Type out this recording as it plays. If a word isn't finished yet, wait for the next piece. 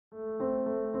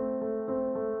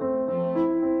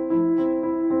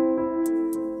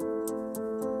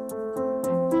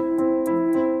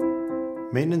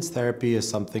Maintenance therapy is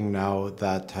something now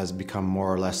that has become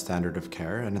more or less standard of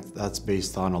care, and that's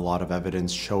based on a lot of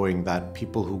evidence showing that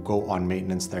people who go on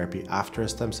maintenance therapy after a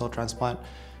stem cell transplant,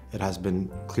 it has been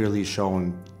clearly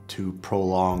shown to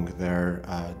prolong their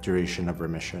duration of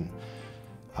remission.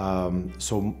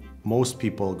 So most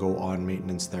people go on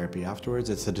maintenance therapy afterwards.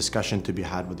 It's a discussion to be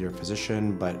had with your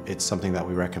physician, but it's something that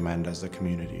we recommend as a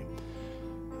community.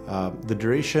 The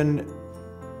duration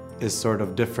is sort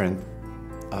of different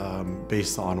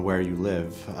based on where you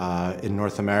live. In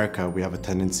North America, we have a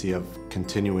tendency of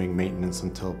continuing maintenance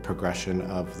until progression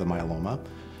of the myeloma.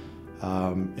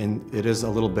 And it is a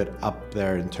little bit up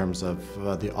there in terms of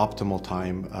the optimal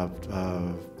time of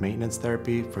maintenance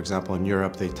therapy. For example, in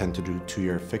Europe, they tend to do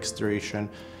 2-year fixed duration.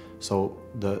 So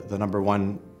the number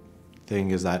one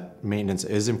thing is that maintenance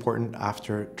is important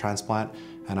after transplant,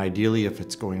 and ideally, if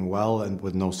it's going well and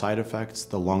with no side effects,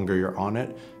 the longer you're on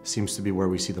it seems to be where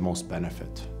we see the most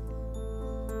benefit.